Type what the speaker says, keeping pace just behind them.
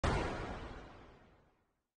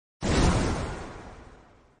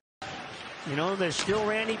You know, there's still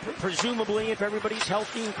Randy, presumably, if everybody's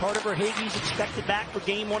healthy, and Carter Verhaeghe's expected back for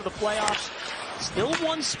game 1 of the playoffs. Still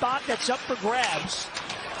one spot that's up for grabs.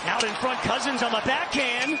 Out in front, Cousins on the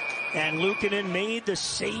backhand. And Luukkonen made the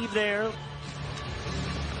save there.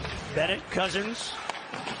 Bennett, Cousins,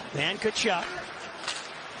 and Tkachuk.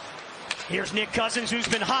 Here's Nick Cousins, who's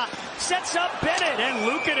been hot. Sets up Bennett, and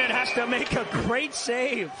Luukkonen has to make a great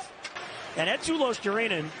save. And Eetu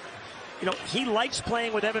Luostarinen, you know, he likes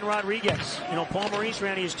playing with Evan Rodriguez. You know, Paul Maurice,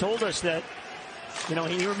 Randy, has told us that, you know,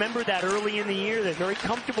 he remembered that early in the year. They're very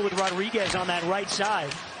comfortable with Rodriguez on that right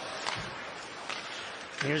side.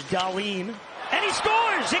 Here's Dahlin, and he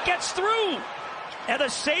scores! It gets through! And the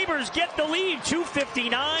Sabres get the lead,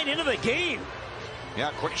 2:59 into the game.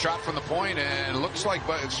 Yeah, quick shot from the point, and it looks like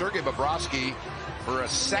Sergei Bobrovsky, for a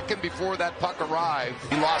second before that puck arrived,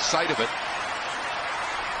 he lost sight of it.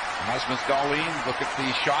 Rasmus Dahlin, look at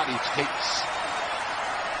the shot he takes.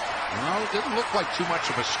 Well, it didn't look like too much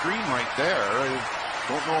of a screen right there. I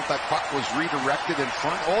don't know if that puck was redirected in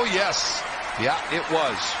front. Oh, yes. Yeah, it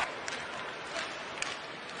was.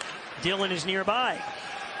 Dylan is nearby.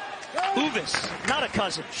 Uvis, not a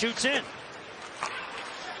Cousin, shoots in.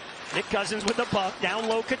 Nick Cousins with the puck, down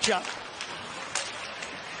low, Tkachuk.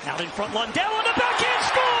 Out in front, Lundell on the backhand,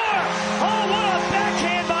 score! Oh, what a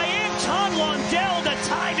backhand by Anton Lundell to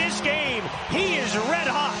tie this game. He is red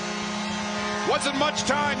hot. Wasn't much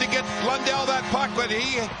time to get Lundell that puck, but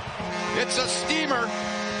it's a steamer.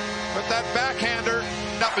 But that backhander,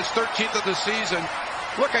 up his 13th of the season.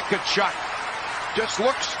 Look at Tkachuk. Just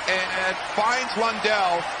looks and finds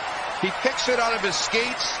Lundell. He picks it out of his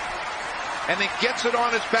skates and then gets it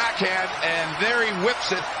on his backhand, and there he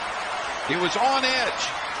whips it. He was on edge,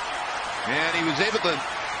 and he was able to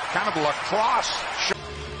kind of lacrosse.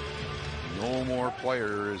 No more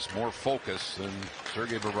player is more focused than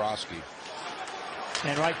Sergei Bobrovsky.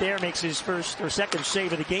 And right there makes his first or second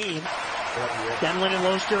save of the game. Stenlund and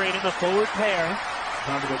Luostarinen in the forward pair.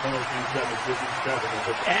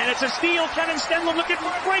 And it's a steal. Kevin Stenlund looking for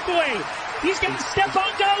a breakaway. He's going to step on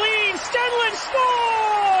Dahlin. Stenlund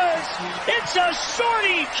scores! It's a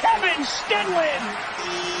shorty, Kevin Stenlund.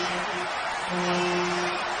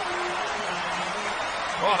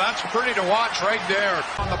 Well, that's pretty to watch right there.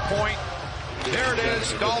 On the point. There it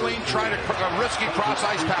is. Dahlin trying a risky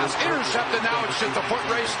cross-ice pass. Intercepted now. It's just a foot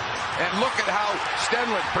race. And look at how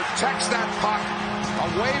Stenlund protects that puck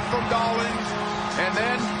away from Dahlin. And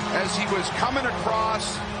then, as he was coming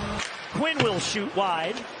across, Quinn will shoot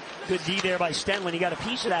wide. Good D there by Stenlund. He got a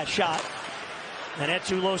piece of that shot. And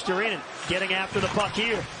Eetu Luostarinen getting after the puck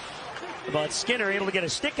here. But Skinner able to get a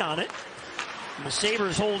stick on it. And the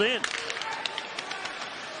Sabres hold in.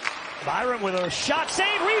 Byram with a shot,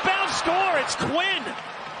 save, rebound, score. It's Quinn.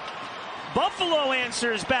 Buffalo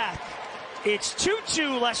answers back. It's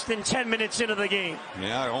 2-2 less than 10 minutes into the game.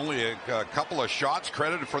 Yeah, only a couple of shots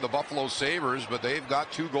credited for the Buffalo Sabres, but they've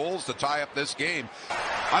got 2 goals to tie up this game.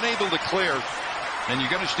 Unable to clear, and you're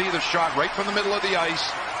going to see the shot right from the middle of the ice.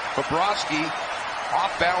 Bobrovsky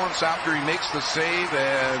off balance after he makes the save,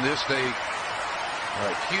 and this a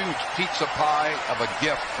huge pizza pie of a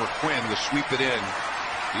gift for Quinn to sweep it in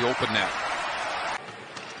the open net.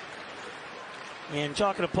 And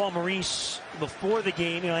talking to Paul Maurice before the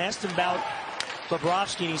game, I asked him about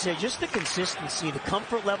Bobrovsky, and he said just the consistency, the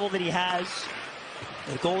comfort level that he has.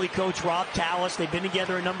 The goalie coach, Rob Tallis, they've been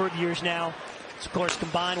together a number of years now. It's, of course,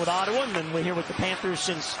 combined with Ottawa, and then we're here with the Panthers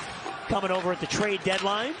since coming over at the trade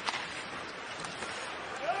deadline.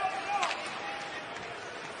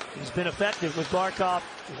 He's been effective with Barkov,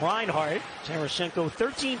 Reinhart. Tarasenko,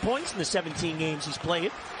 13 points in the 17 games he's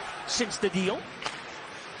played since the deal.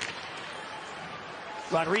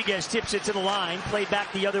 Rodriguez tips it to the line, played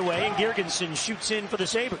back the other way, and Girgensson shoots in for the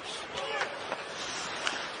Sabres.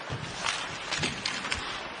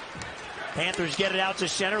 Panthers get it out to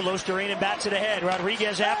center. Luostarinen bats it ahead.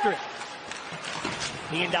 Rodriguez after it.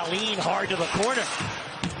 He and Dahlin hard to the corner.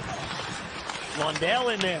 Lundell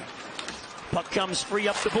in there. Puck comes free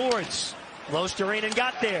up the boards. Luostarinen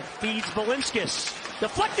got there. Feeds Balinskis.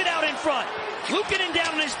 Deflected out in front. Luukkonen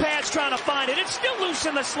down in his pads trying to find it. It's still loose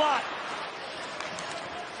in the slot.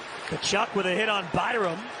 Tkachuk with a hit on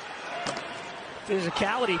Byram.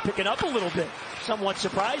 Physicality picking up a little bit. Somewhat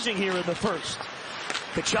surprising here in the first.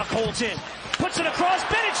 Tkachuk holds in. Puts it across.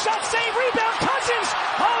 Bennett shot, save, rebound. Cousins.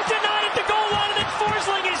 Oh, denied at the goal line, and then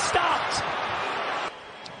Forsling is stopped.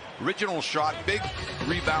 Original shot, big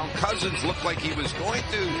rebound. Cousins looked like he was going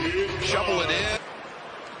to shovel it in.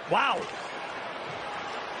 Wow.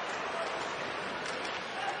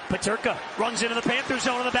 Peterka runs into the Panther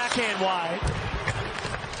zone on the backhand wide.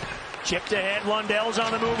 Chipped ahead, Lundell's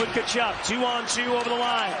on the move with Tkachuk. 2-on-2 over the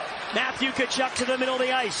line. Matthew Tkachuk to the middle of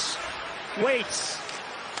the ice. Waits.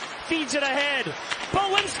 Feeds it ahead.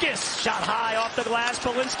 Balinskis. Shot high off the glass.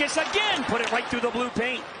 Balinskis again. Put it right through the blue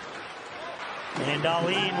paint. And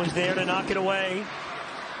Dahlin was there to knock it away.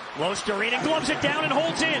 Losterinen gloves it down and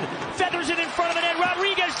holds in. Feathers it in front of the net.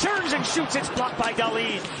 Rodriguez turns and shoots. It's blocked by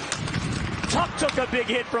Dahlin. Tuck took a big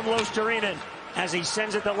hit from Losterinen as he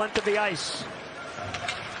sends it the length of the ice.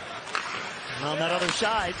 And on that other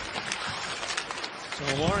side,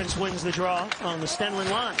 so Lawrence wins the draw on the Stenlin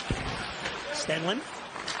line. Stenlin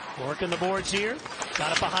working the boards here.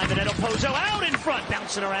 Got it behind the net. Opozo out in front,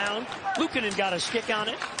 bouncing around. Luukkonen got a stick on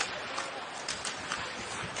it.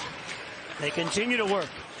 They continue to work,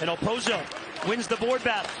 and Opozo wins the board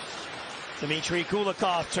battle. Dmitry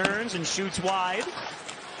Kulikov turns and shoots wide.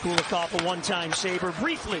 Kulikov, a one-time Sabre,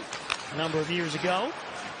 briefly a number of years ago.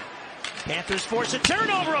 Panthers force a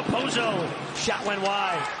turnover. Opozo shot went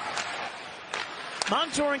wide.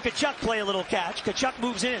 Montour and Tkachuk play a little catch. Tkachuk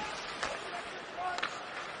moves in.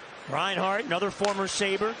 Reinhart, another former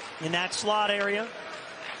Sabre, in that slot area.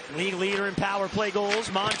 League leader in power play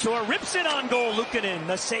goals. Montour rips it on goal. Luukkonen,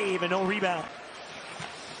 the save and no rebound.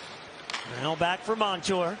 Now back for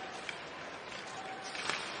Montour.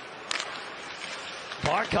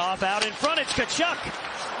 Barkov out in front. It's Tkachuk.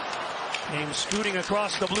 Came scooting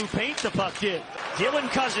across the blue paint, the puck did. Dylan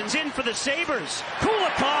Cousins in for the Sabres.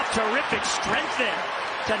 Kulikov, terrific strength there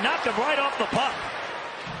to knock him right off the puck.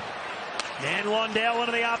 And Lundell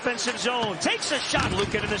into the offensive zone. Takes a shot.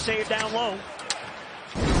 Luukkonen the save down low.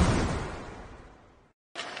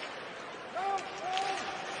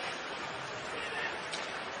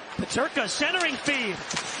 Peterka centering feed.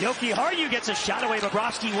 Yoki Harju gets a shot away.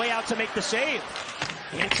 Bobrovsky way out to make the save.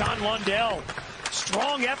 Anton Lundell.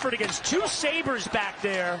 Strong effort against two Sabres back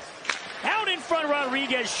there. Out in front,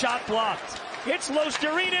 Rodriguez shot blocked. It's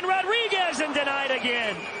Losterinen, Rodriguez, and denied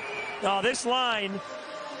again. Oh, this line.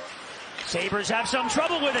 Sabres have some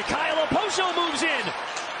trouble with it. Kyle Opozo moves in.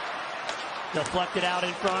 Deflected out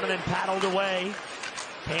in front and then paddled away.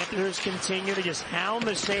 Panthers continue to just hound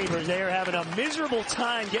the Sabres. They are having a miserable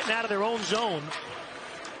time getting out of their own zone.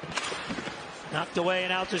 Knocked away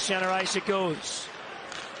and out to center ice it goes.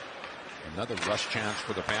 Another rush chance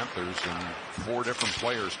for the Panthers, and 4 different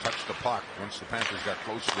players touched the puck once the Panthers got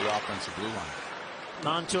close to the offensive blue line.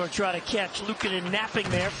 Montour try to catch. Luukkonen napping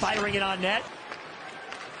there, firing it on net.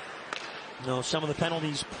 No, some of the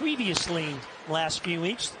penalties previously last few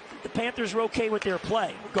weeks, the Panthers were okay with their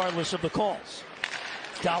play, regardless of the calls.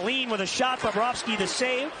 Dahlin with a shot. Bobrovsky the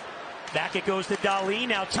save. Back it goes to Dahlin.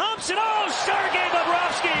 Now Thompson. Oh, Sergei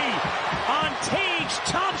Bobrovsky on Tage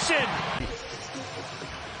Thompson.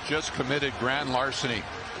 Just committed grand larceny.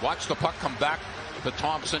 Watch the puck come back to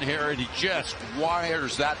Thompson here, and he just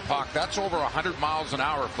wires that puck. That's over 100 miles an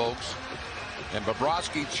hour, folks. And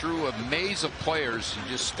Bobrovsky, through a maze of players, he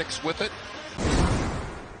just sticks with it.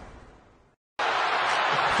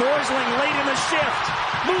 Forsling late in the shift.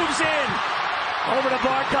 Moves in. Over to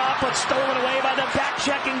Barkov, but stolen away by the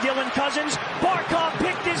back-checking Dylan Cousins. Barkov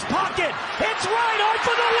picked his pocket. It's Reinhart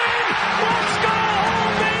for the win. Let's go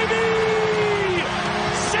home, baby!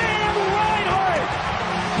 Sam Reinhart,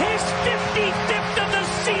 his 55th of the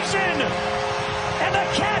season. And the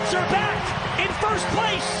Cats are back in first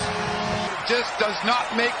place. Just does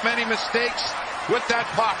not make many mistakes with that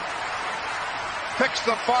puck. Picks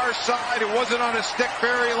the far side. It wasn't on his stick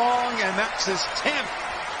very long, and that's his 10th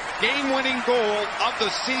game-winning goal of the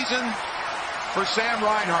season for Sam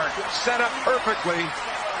Reinhart. Set up perfectly